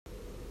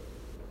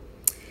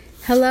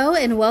Hello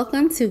and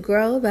welcome to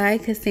Grow by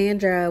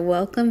Cassandra.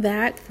 Welcome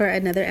back for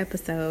another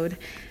episode.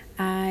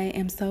 I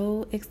am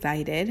so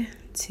excited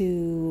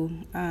to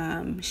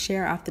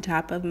share off the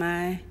top of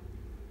my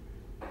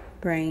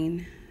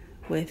brain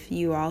with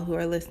you all who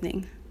are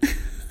listening.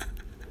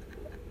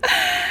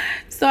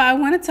 So I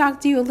want to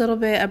talk to you a little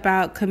bit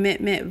about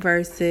commitment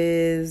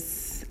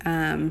versus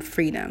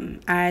freedom.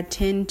 I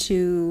tend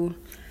to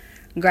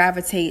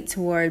gravitate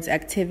towards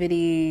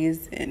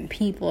activities and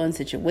people and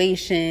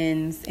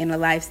situations and a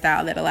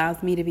lifestyle that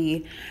allows me to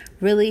be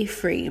really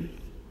free.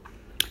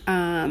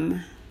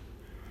 But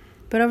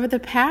over the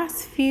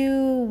past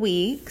few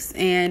weeks,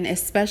 and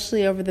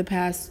especially over the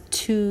past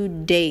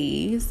 2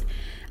 days,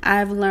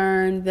 I've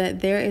learned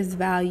that there is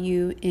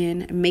value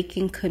in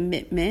making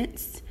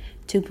commitments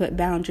to put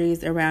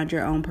boundaries around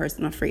your own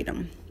personal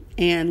freedom.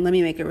 And let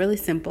me make it really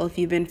simple. If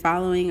you've been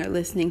following or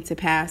listening to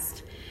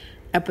past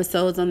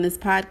episodes on this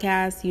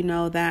podcast, you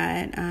know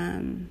that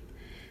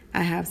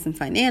I have some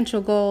financial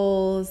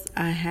goals.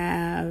 I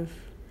have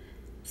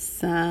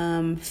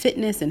some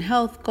fitness and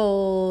health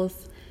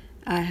goals.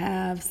 I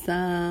have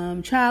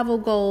some travel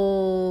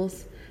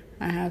goals.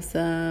 I have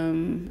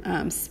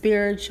some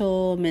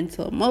spiritual,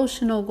 mental,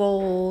 emotional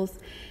goals.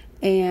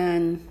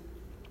 And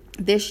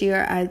this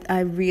year,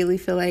 I really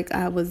feel like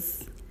I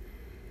was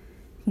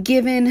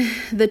given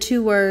the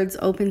 2 words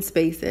open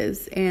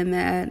spaces, and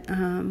that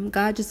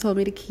God just told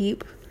me to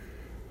keep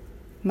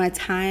my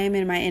time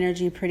and my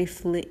energy pretty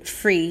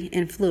free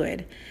and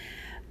fluid.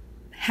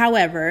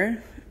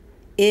 However,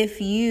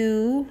 if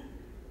you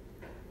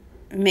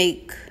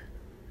make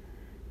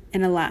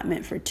an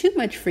allotment for too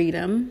much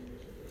freedom,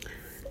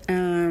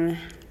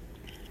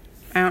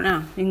 I don't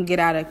know, you can get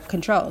out of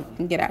control, you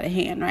can get out of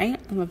hand, right?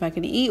 If I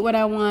can eat what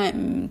I want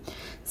and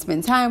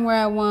spend time where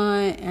I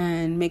want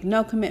and make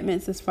no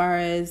commitments as far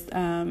as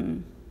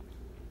the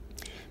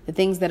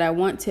things that I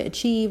want to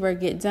achieve or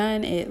get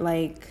done, it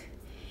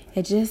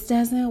just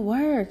doesn't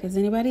work. Is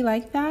anybody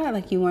like that?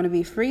 Like, you want to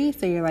be free,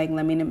 so you're like,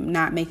 let me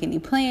not make any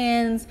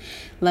plans,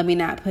 let me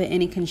not put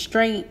any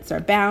constraints or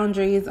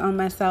boundaries on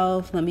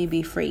myself, let me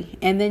be free.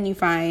 And then you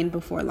find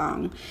before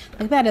long,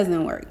 like, that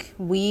doesn't work.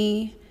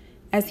 We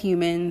as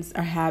humans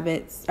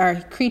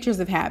are creatures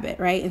of habit,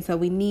 right? And so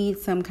we need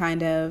some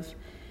kind of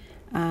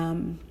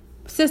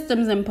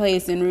systems in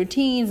place and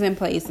routines in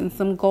place and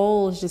some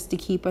goals just to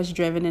keep us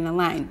driven in a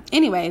line.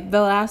 Anyway,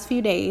 the last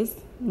few days,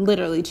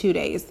 literally 2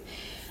 days,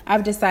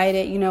 I've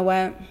decided, you know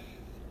what?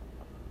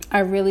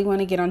 I really want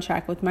to get on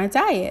track with my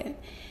diet.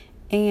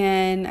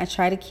 And I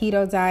tried a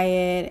keto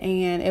diet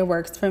and it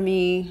works for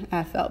me.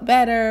 I felt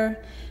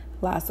better,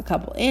 lost a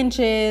couple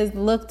inches,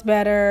 looked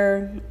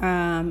better.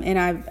 And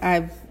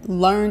I've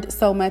learned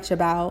so much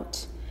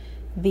about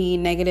the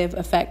negative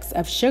effects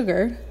of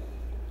sugar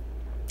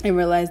and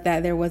realized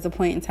that there was a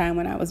point in time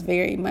when I was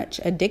very much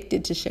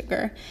addicted to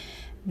sugar,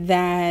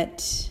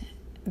 that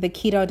the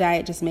keto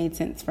diet just made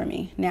sense for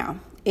me. Now,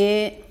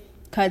 it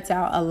cuts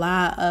out a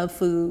lot of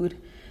food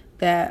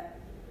that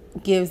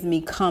gives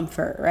me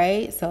comfort,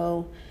 right?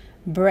 So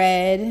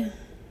bread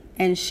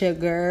and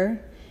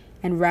sugar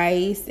and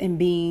rice and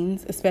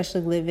beans,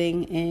 especially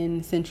living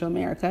in Central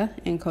America,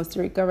 in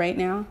Costa Rica right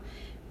now.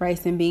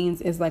 Rice and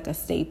beans is like a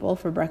staple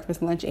for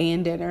breakfast, lunch,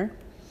 and dinner.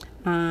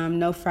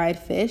 No fried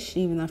fish,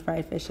 even though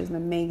fried fish is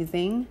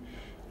amazing.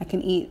 I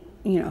can eat,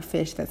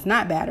 fish that's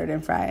not battered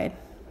and fried.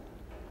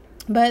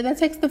 But that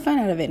takes the fun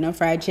out of it. No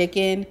fried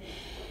chicken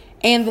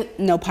and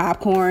no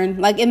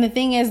popcorn. And the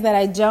thing is that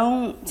I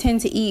don't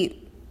tend to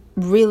eat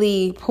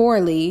really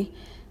poorly,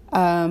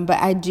 but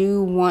I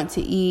do want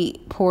to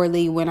eat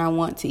poorly when I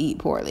want to eat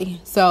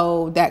poorly.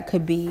 So that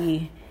could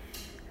be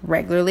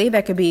regularly.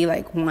 That could be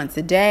like once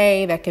a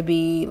day. That could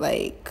be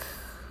like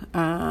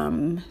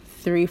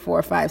 3,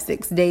 4, 5,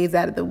 6 days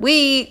out of the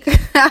week.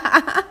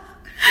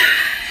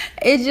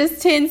 It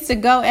just tends to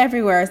go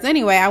everywhere. So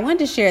anyway, I wanted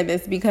to share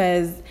this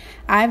because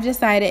I've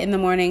decided in the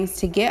mornings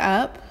to get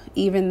up,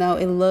 even though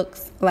it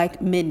looks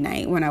like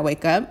midnight when I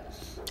wake up.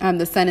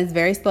 The sun is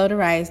very slow to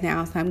rise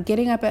now, so I'm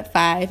getting up at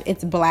 5.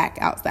 It's black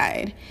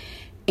outside.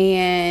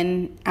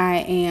 And I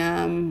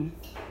am,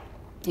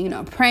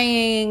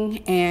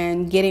 praying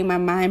and getting my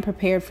mind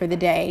prepared for the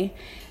day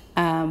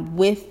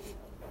with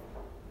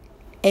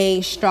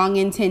a strong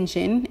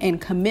intention and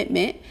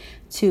commitment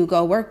to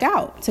go work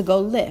out, to go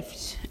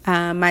lift.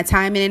 My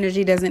time and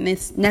energy doesn't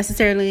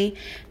necessarily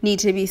need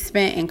to be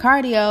spent in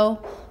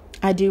cardio.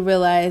 I do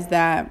realize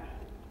that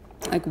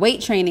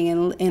weight training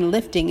and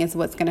lifting is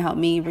what's going to help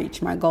me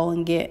reach my goal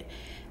and get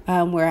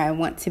where I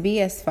want to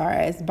be as far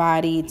as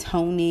body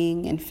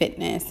toning and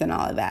fitness and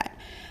all of that.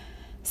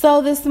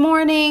 So this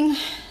morning,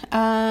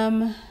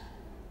 last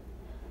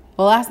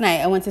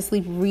night I went to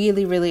sleep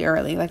really, really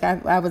early.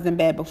 I was in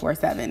bed before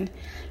 7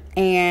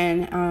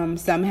 and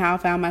somehow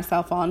found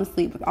myself falling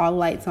asleep with all the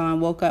lights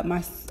on. Woke up,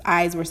 my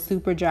eyes were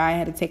super dry. I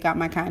had to take out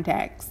my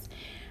contacts.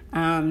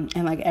 And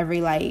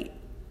every light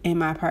in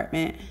my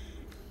apartment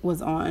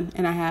was on,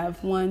 and I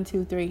have 1,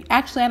 2, 3.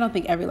 Actually, I don't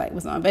think every light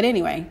was on, but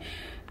anyway,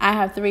 I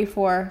have 3,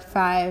 4,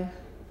 5.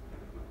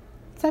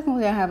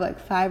 Technically, I have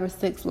 5 or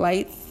 6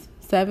 lights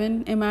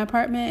 7 in my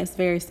apartment. It's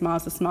very small.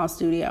 It's a small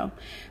studio.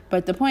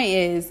 But the point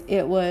is,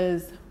 it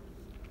was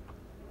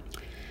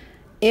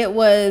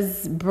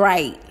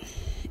bright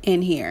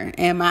in here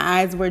and my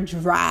eyes were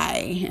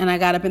dry, and I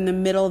got up in the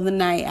middle of the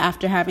night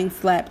after having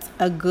slept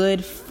a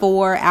good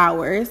 4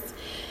 hours,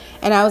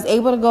 and I was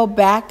able to go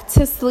back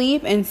to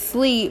sleep and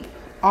sleep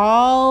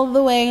all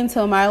the way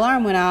until my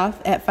alarm went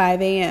off at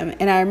 5 a.m.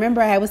 And I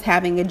remember I was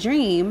having a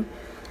dream,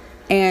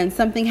 and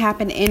something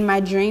happened in my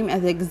dream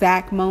at the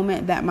exact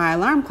moment that my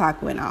alarm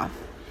clock went off.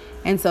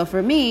 And so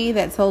for me,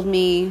 that told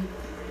me,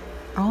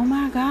 oh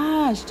my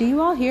gosh, do you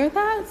all hear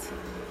that?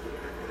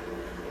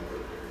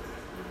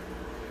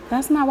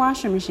 That's my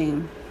washing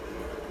machine.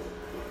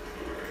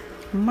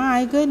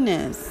 My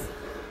goodness.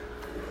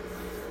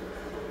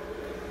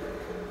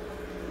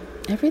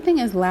 Everything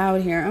is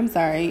loud here. I'm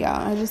sorry,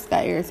 y'all. I just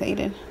got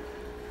irritated.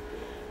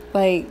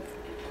 Like,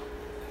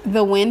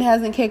 the wind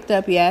hasn't kicked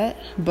up yet,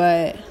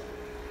 but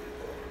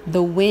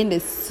the wind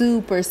is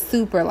super,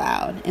 super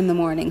loud in the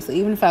morning. So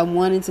even if I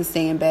wanted to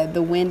stay in bed,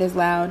 the wind is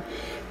loud.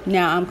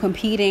 Now, I'm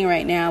competing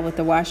right now with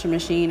the washing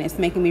machine. It's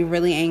making me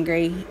really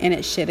angry, and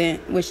it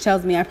shouldn't, which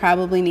tells me I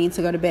probably need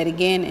to go to bed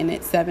again, and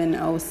it's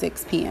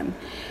 7:06 p.m.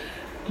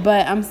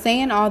 But I'm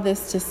saying all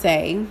this to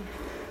say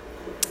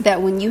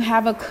that when you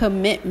have a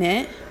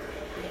commitment,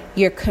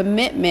 your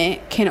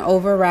commitment can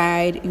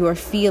override your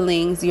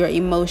feelings, your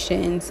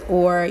emotions,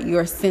 or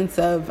your sense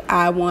of,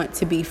 I want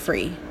to be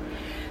free.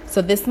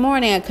 So this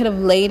morning, I could have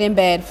laid in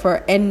bed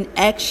for an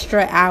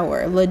extra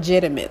hour,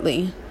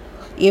 legitimately,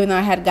 even though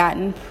I had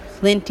gotten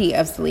plenty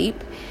of sleep.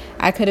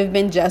 I could have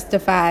been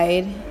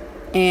justified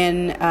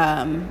in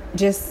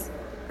just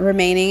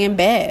remaining in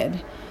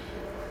bed.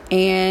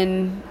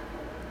 And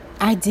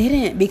I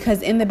didn't,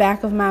 because in the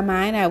back of my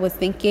mind, I was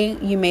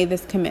thinking, you made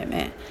this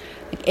commitment.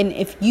 And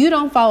if you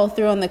don't follow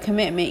through on the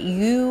commitment,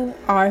 you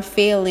are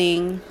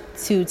failing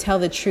to tell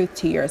the truth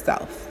to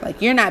yourself.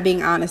 Like, you're not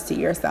being honest to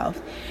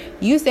yourself.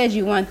 You said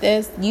you want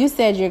this. You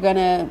said you're going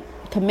to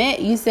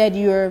commit. You said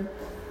you're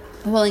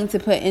willing to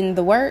put in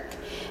the work.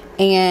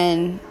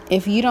 And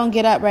if you don't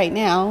get up right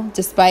now,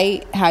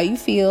 despite how you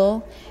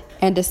feel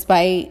and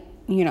despite,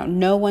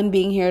 no one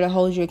being here to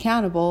hold you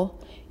accountable,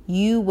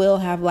 you will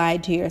have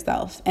lied to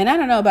yourself. And I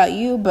don't know about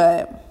you,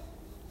 but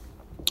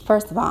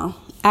first of all,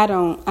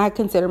 I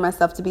consider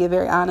myself to be a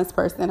very honest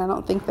person. I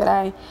don't think that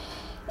I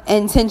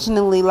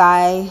intentionally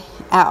lie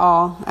at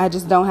all. I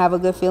just don't have a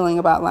good feeling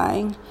about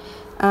lying.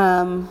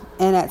 And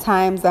at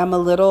times I'm a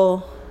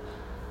little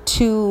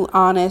too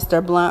honest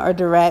or blunt or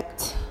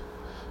direct.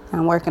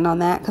 I'm working on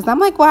that because I'm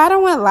like, well, I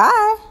don't want to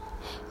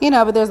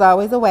lie, but there's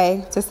always a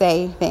way to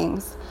say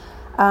things.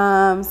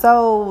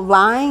 So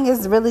lying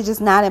is really just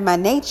not in my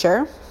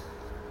nature.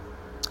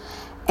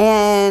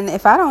 And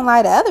if I don't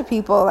lie to other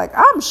people, like,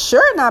 I'm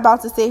sure not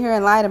about to sit here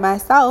and lie to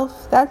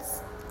myself. That's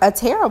a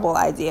terrible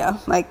idea.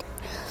 Like,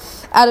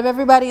 out of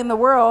everybody in the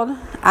world,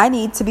 I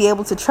need to be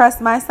able to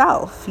trust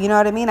myself. You know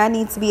what I mean? I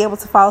need to be able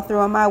to follow through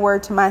on my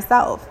word to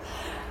myself.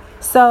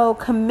 So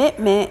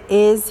commitment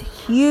is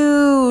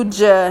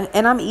huge.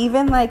 And I'm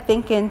even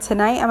thinking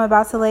tonight I'm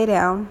about to lay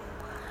down.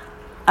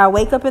 I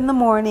wake up in the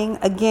morning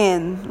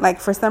again.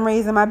 For some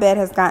reason, my bed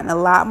has gotten a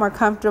lot more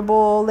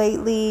comfortable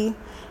lately.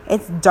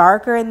 It's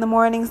darker in the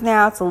mornings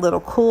now. It's a little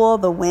cool.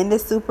 The wind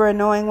is super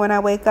annoying when I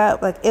wake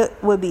up. It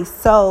would be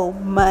so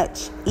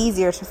much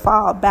easier to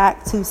fall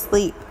back to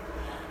sleep.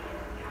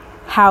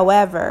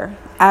 However,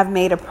 I've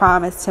made a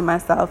promise to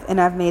myself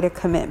and I've made a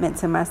commitment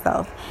to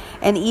myself.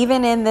 And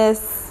even in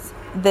this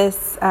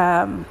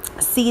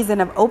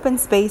season of open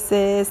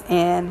spaces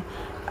and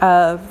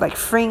of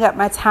freeing up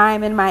my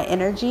time and my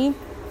energy,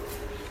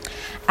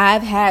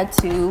 I've had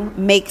to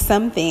make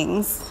some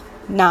things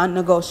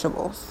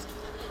non-negotiables.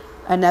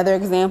 Another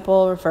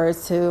example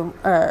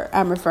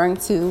I'm referring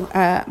to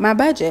my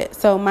budget.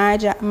 So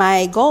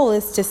my goal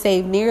is to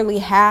save nearly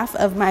half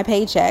of my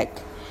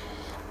paycheck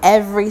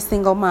every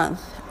single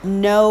month,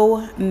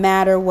 no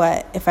matter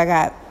what. If I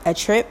got a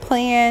trip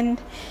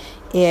planned,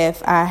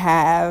 if I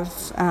have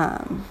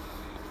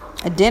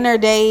a dinner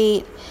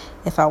date,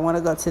 if I want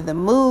to go to the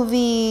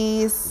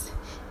movies,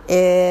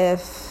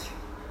 things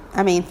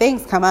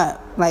come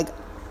up.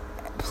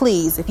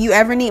 Please, if you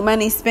ever need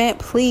money spent,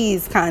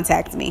 please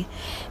contact me,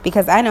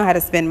 because I know how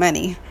to spend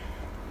money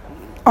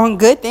on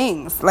good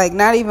things,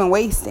 not even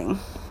wasting.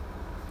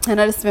 I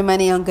know to spend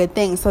money on good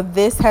things. So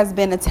this has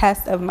been a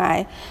test of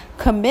my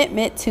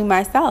commitment to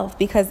myself,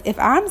 because if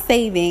I'm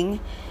saving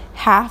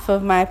half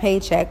of my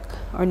paycheck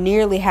or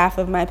nearly half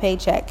of my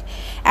paycheck,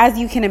 as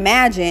you can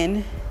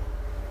imagine,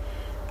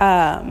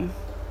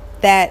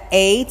 that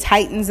A,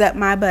 tightens up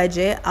my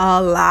budget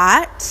a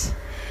lot,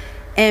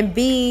 and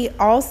B,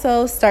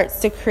 also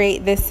starts to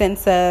create this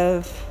sense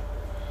of,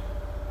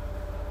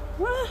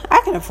 well,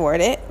 I can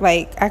afford it.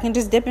 I can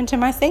just dip into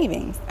my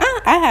savings.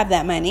 I have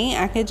that money.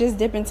 I could just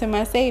dip into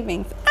my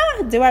savings.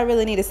 Do I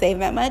really need to save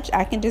that much?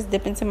 I can just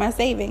dip into my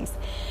savings.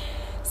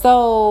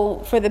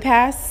 So for the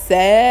past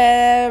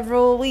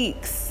several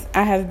weeks,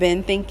 I have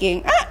been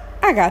thinking,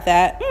 I got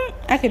that.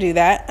 I could do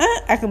that.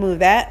 I could move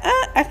that.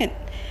 I can.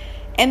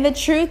 And the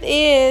truth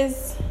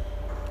is,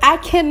 I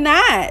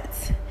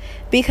cannot,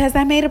 because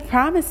I made a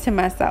promise to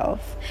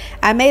myself.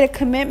 I made a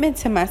commitment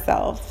to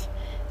myself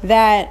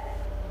that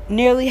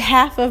nearly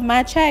half of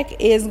my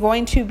check is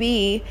going to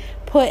be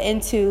put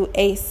into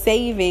a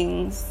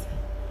savings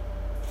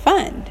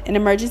fund, an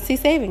emergency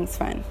savings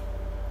fund.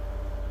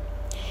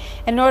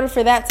 In order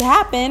for that to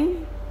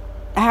happen,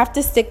 I have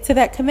to stick to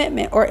that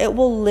commitment, or it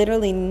will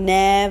literally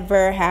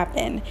never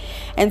happen.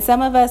 And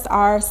some of us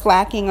are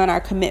slacking on our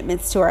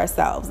commitments to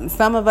ourselves, and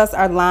some of us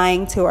are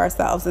lying to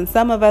ourselves, and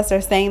some of us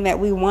are saying that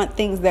we want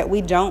things that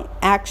we don't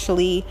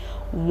actually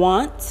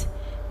want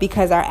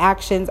because our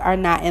actions are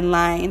not in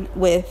line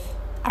with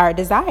our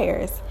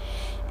desires.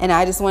 And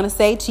I just want to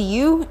say to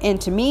you and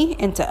to me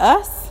and to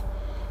us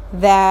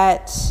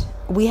that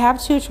we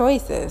have two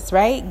choices,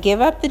 right?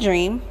 Give up the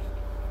dream.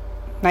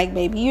 Like,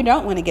 maybe you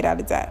don't want to get out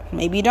of debt.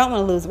 Maybe you don't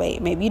want to lose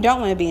weight. Maybe you don't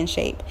want to be in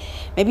shape.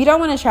 Maybe you don't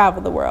want to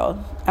travel the world.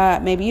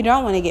 Maybe you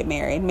don't want to get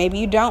married. Maybe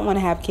you don't want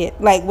to have kids.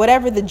 Like,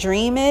 whatever the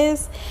dream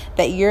is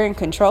that you're in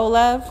control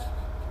of,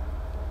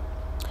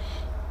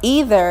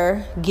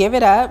 either give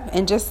it up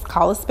and just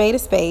call a spade a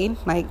spade.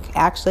 Like,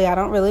 actually, I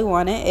don't really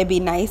want it. It'd be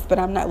nice, but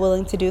I'm not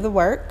willing to do the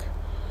work.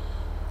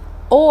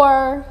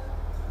 Or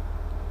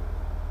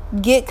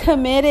get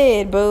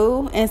committed,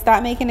 boo, and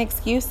stop making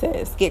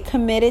excuses. Get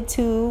committed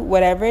to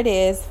whatever it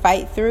is.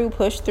 Fight through,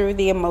 push through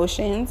the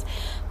emotions.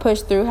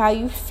 Push through how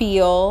you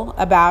feel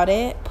about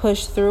it.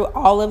 Push through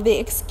all of the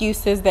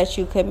excuses that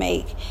you could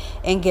make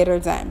and get her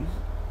done.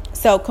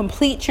 So,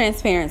 complete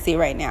transparency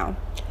right now.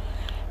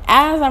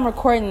 As I'm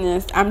recording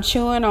this, I'm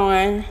chewing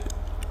on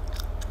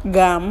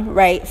gum,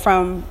 right,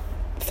 from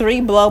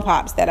 3 blow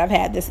pops that I've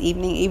had this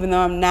evening, even though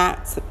I'm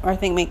not, or I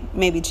think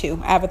maybe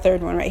 2. I have a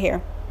third one right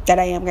here that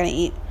I am going to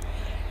eat,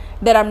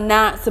 that I'm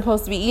not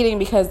supposed to be eating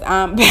because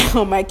I'm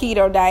on my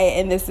keto diet,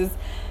 and this is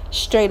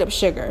straight up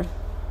sugar.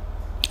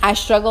 I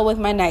struggle with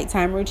my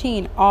nighttime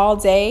routine. All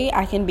day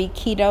I can be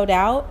ketoed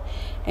out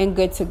and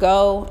good to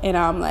go, and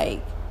I'm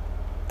like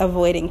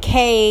avoiding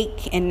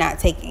cake and not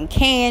taking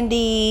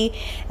candy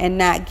and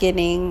not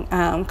getting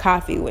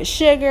coffee with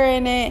sugar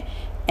in it.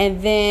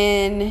 And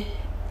then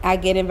I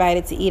get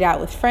invited to eat out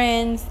with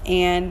friends,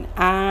 and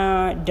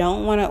I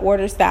don't want to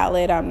order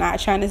salad. I'm not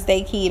trying to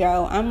stay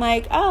keto. I'm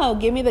like, oh,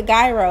 give me the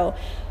gyro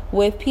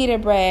with pita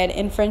bread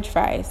and french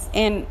fries.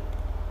 And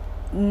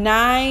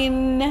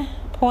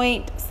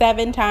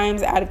 9.7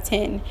 times out of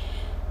 10,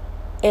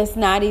 it's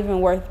not even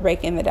worth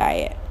breaking the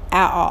diet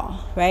at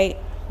all, right?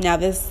 Now,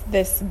 this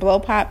blow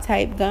pop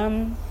type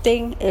gum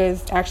thing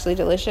is actually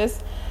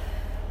delicious,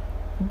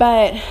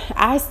 but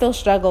I still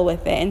struggle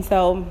with it. And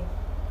so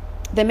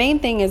the main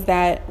thing is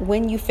that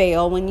when you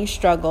fail, when you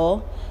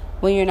struggle,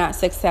 when you're not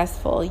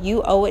successful,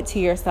 you owe it to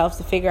yourself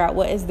to figure out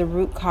what is the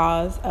root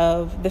cause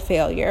of the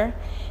failure.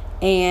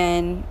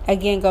 And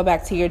again, go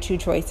back to your 2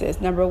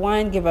 choices. Number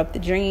 1, give up the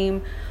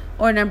dream.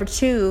 Or number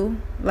 2,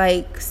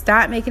 like,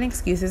 stop making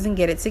excuses and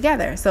get it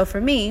together. So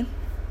for me,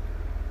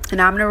 and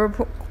I'm going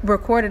to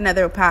record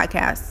another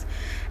podcast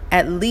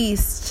at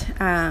least,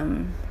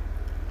 no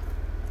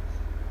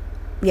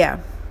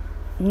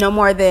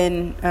more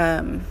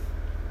than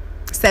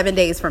 7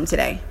 days from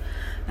today.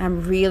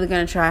 I'm really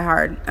going to try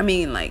hard. I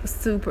mean, like,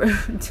 super,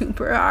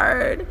 duper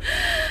hard.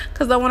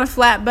 Because I want a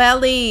flat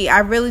belly. I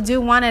really do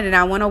want it, and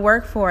I want to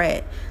work for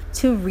it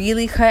to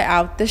really cut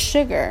out the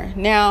sugar.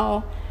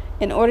 Now,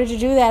 in order to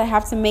do that, I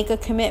have to make a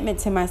commitment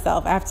to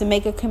myself. I have to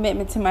make a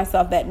commitment to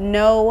myself that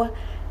no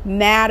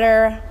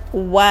matter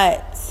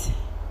what,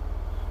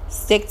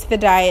 stick to the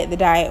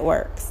diet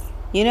works.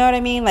 You know what I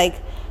mean? Like,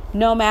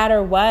 no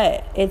matter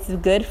what, it's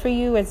good for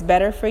you, it's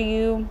better for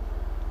you,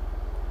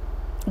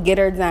 get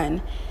her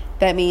done.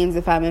 That means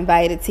if I'm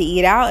invited to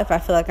eat out, if I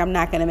feel like I'm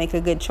not going to make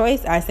a good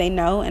choice, I say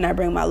no, and I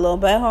bring my little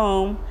butt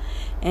home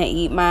and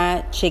eat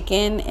my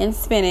chicken and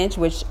spinach,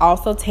 which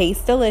also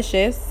tastes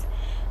delicious,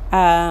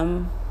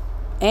 and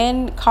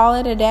call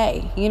it a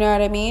day. You know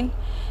what I mean?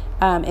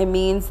 It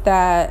means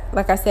that,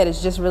 like I said,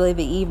 it's just really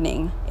the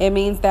evening. It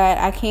means that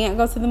I can't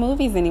go to the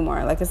movies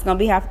anymore. Like, it's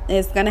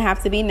gonna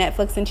have to be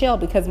Netflix and chill,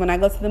 because when I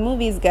go to the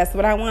movies, guess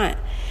what I want?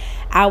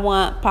 I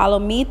want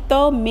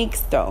palomito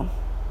mixto,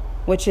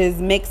 which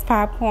is mixed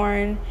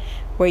popcorn,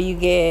 where you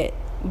get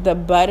the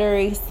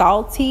buttery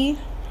salty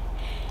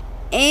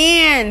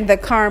and the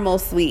caramel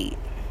sweet.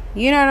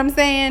 You know what I'm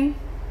saying?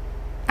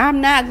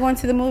 I'm not going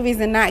to the movies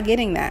and not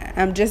getting that.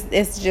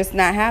 It's just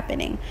not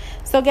happening.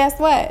 So guess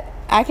what?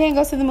 I can't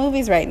go to the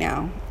movies right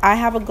now. I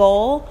have a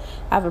goal.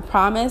 I have a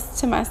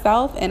promise to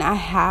myself, and I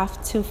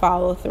have to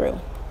follow through.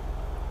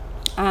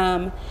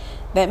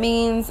 That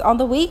means on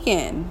the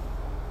weekend,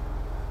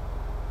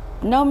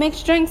 no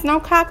mixed drinks, no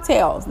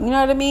cocktails. You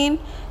know what I mean?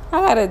 I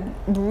gotta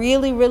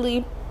really,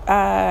 really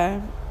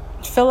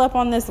fill up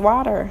on this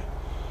water.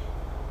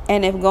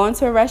 And if going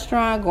to a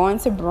restaurant, going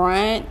to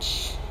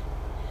brunch,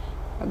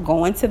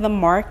 going to the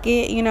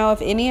market,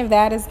 if any of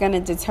that is going to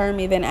deter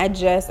me, then I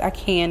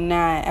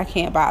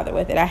can't bother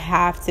with it. I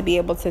have to be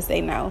able to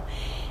say no.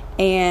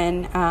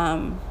 And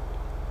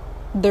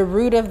the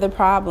root of the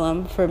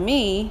problem for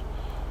me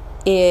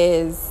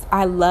is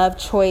I love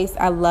choice.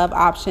 I love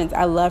options.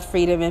 I love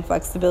freedom and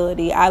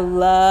flexibility. I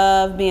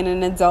love being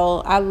an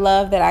adult. I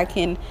love that I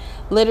can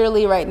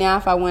literally right now,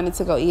 if I wanted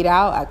to go eat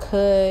out, I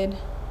could.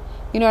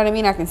 You know what I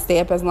mean? I can stay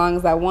up as long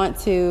as I want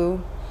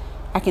to.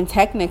 I can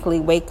technically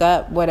wake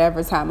up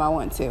whatever time I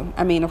want to.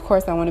 I mean, of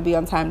course, I want to be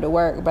on time to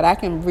work, but I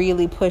can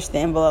really push the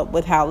envelope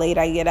with how late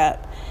I get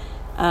up.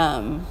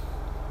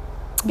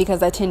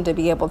 Because I tend to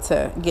be able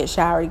to get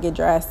showered, get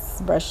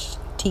dressed, brush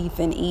teeth,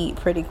 and eat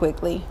pretty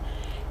quickly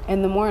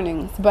in the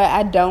mornings. But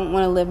I don't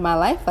want to live my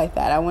life like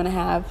that. I want to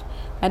have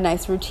a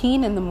nice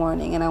routine in the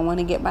morning, and I want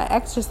to get my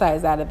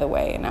exercise out of the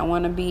way, and I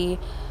want to be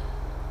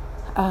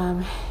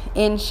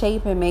in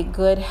shape and make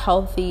good,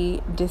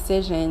 healthy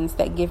decisions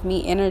that give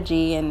me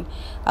energy and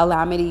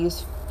allow me to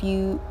use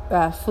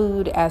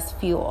food as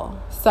fuel.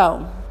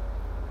 So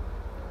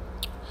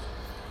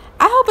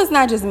I hope it's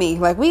not just me.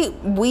 Like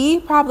we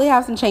probably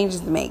have some changes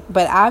to make,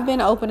 but I've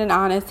been open and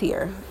honest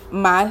here.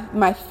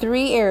 My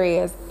 3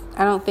 areas,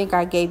 I don't think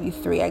I gave you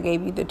 3. I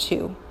gave you the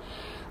 2.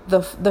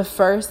 The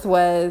first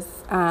was,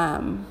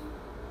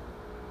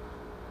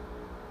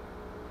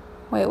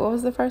 wait, what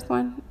was the first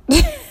one?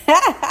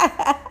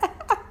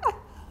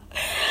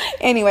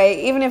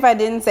 Anyway, even if I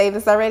didn't say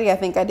this already, I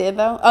think I did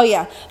though. Oh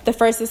yeah. The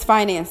first is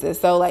finances.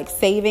 So like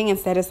saving and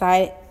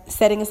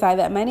setting aside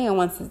that money. And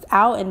once it's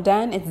out and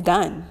done, it's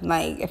done.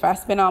 Like if I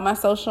spend all my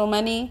social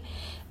money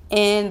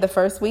in the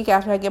first week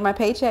after I get my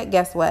paycheck,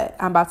 guess what?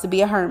 I'm about to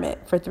be a hermit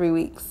for 3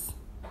 weeks.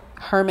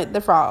 Hermit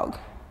the frog.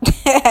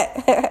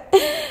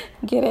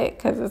 Get it?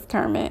 Because it's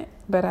Kermit.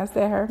 But I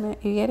said hermit.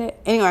 You get it?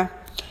 Anyway.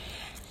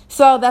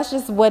 So that's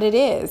just what it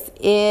is.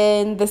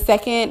 And the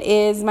second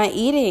is my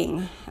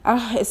eating.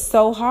 It's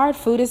so hard.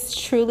 Food is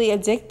truly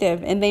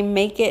addictive, and they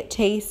make it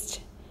taste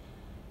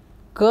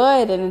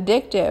good and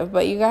addictive.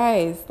 But you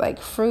guys, like,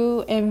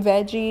 fruit and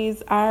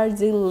veggies are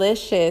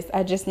delicious.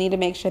 I just need to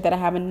make sure that I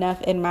have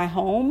enough in my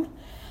home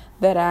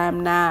that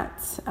I'm not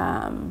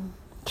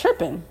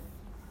tripping.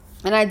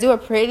 And I do a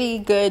pretty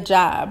good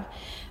job.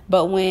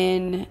 But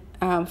when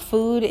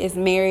food is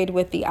married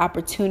with the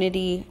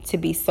opportunity to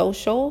be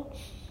social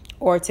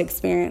or to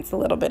experience a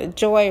little bit of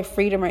joy,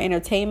 freedom, or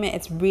entertainment,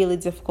 it's really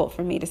difficult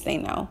for me to say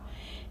no.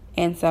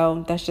 And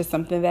so that's just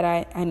something that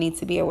I need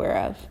to be aware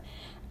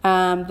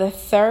of. The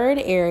third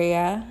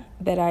area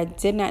that I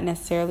did not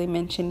necessarily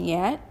mention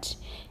yet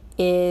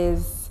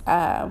is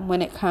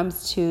when it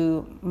comes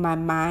to my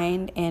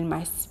mind and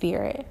my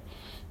spirit.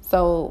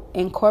 So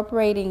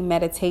incorporating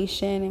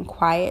meditation and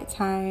quiet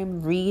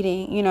time,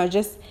 reading,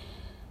 just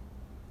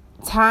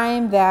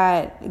time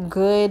that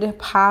good,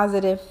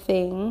 positive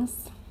things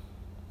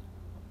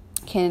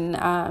can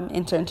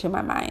enter into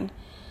my mind.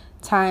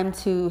 Time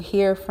to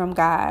hear from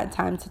God,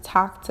 time to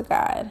talk to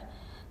God,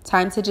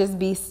 time to just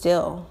be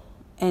still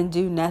and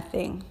do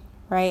nothing,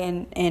 right?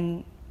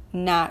 And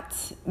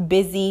not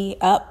busy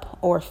up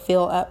or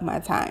fill up my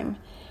time.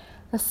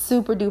 That's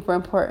super duper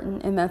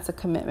important, and that's a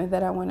commitment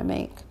that I want to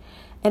make.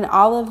 And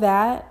all of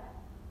that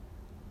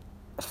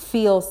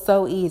feels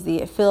so easy.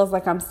 It feels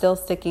like I'm still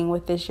sticking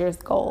with this year's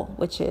goal,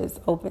 which is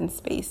open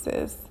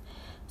spaces.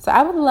 So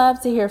I would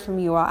love to hear from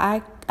you all.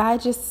 I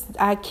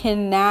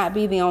cannot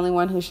be the only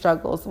one who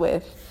struggles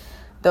with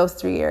those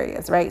 3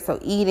 areas, right? So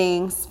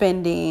eating,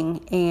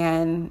 spending,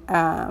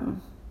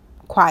 and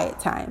quiet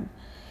time.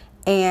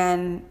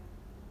 And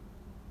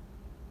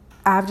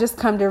I've just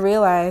come to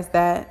realize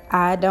that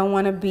I don't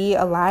want to be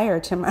a liar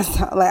to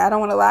myself. Like, I don't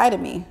want to lie to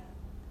me.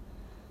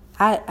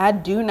 I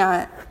do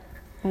not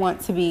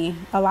want to be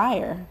a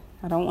liar.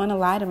 I don't want to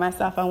lie to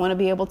myself. I want to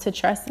be able to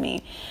trust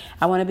me.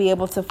 I want to be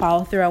able to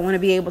follow through. I want to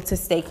be able to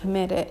stay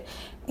committed.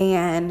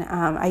 And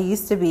I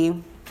used to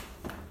be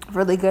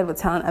really good with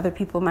telling other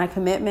people my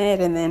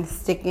commitment and then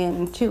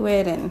sticking to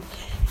it and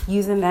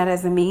using that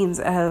as a means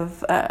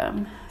of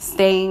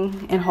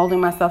staying and holding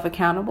myself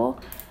accountable.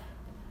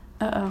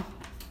 Gotta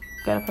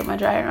put my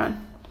dryer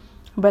on.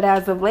 But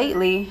as of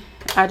lately,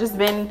 I've just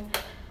been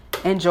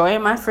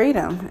enjoying my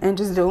freedom and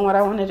just doing what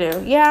I want to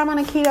do. Yeah, I'm on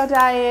a keto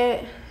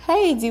diet.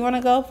 Hey, do you want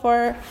to go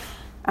for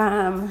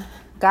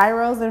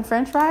gyros and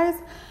french fries?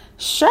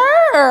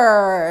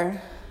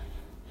 Sure.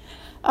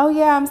 Oh,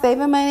 yeah, I'm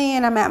saving money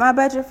and I'm at my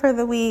budget for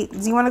the week.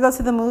 Do you want to go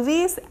to the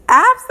movies?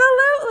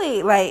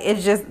 Absolutely. Like,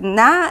 it's just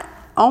not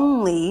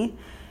only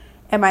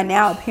am I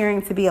now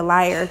appearing to be a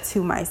liar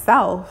to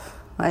myself,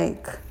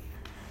 like,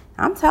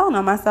 I'm telling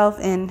on myself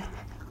and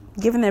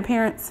giving the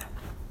appearance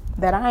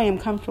that I am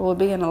comfortable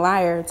being a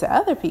liar to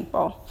other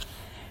people.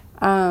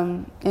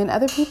 And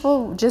other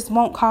people just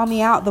won't call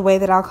me out the way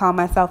that I'll call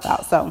myself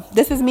out. So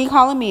this is me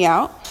calling me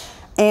out.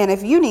 And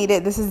if you need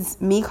it, this is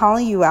me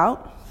calling you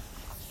out.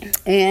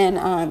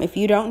 And if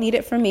you don't need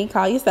it from me,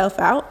 call yourself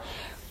out.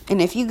 And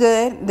if you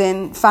good,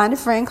 then find a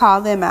friend,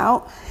 call them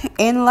out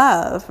in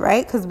love,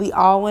 right? Because we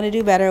all want to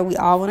do better. We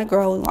all want to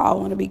grow. We all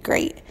want to be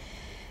great.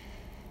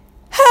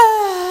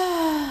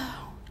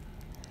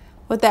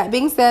 With that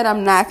being said,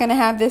 I'm not going to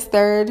have this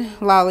third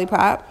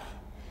lollipop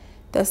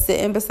that's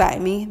sitting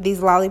beside me.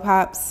 These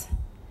lollipops,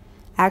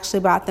 I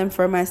actually bought them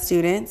for my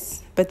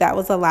students, but that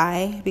was a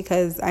lie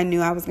because I knew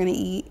I was going to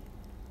eat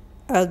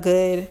a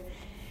good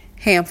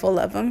handful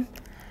of them.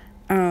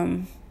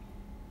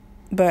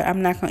 But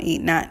I'm not going to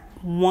eat not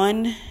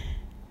one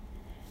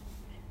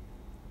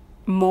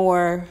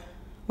more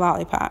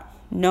lollipop.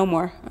 No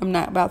more. I'm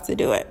not about to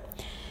do it.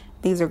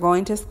 These are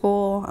going to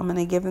school. I'm going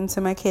to give them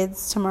to my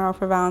kids tomorrow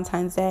for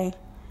Valentine's Day.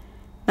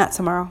 Not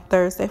tomorrow,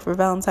 Thursday for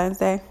Valentine's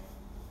Day.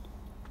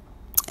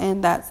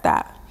 And that's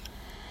that.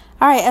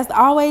 All right, as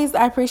always,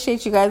 I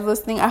appreciate you guys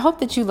listening. I hope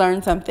that you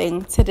learned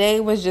something. Today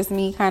was just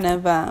me kind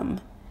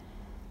of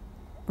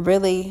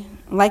really,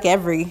 like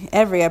every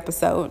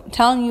episode,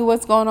 telling you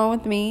what's going on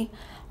with me,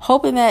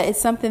 hoping that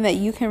it's something that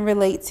you can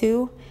relate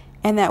to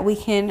and that we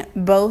can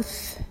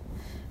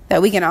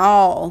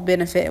all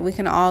benefit, we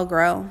can all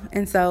grow.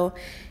 And so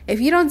if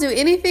you don't do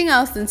anything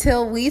else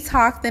until we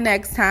talk the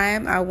next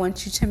time, I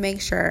want you to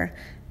make sure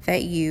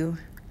that you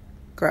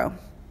grow.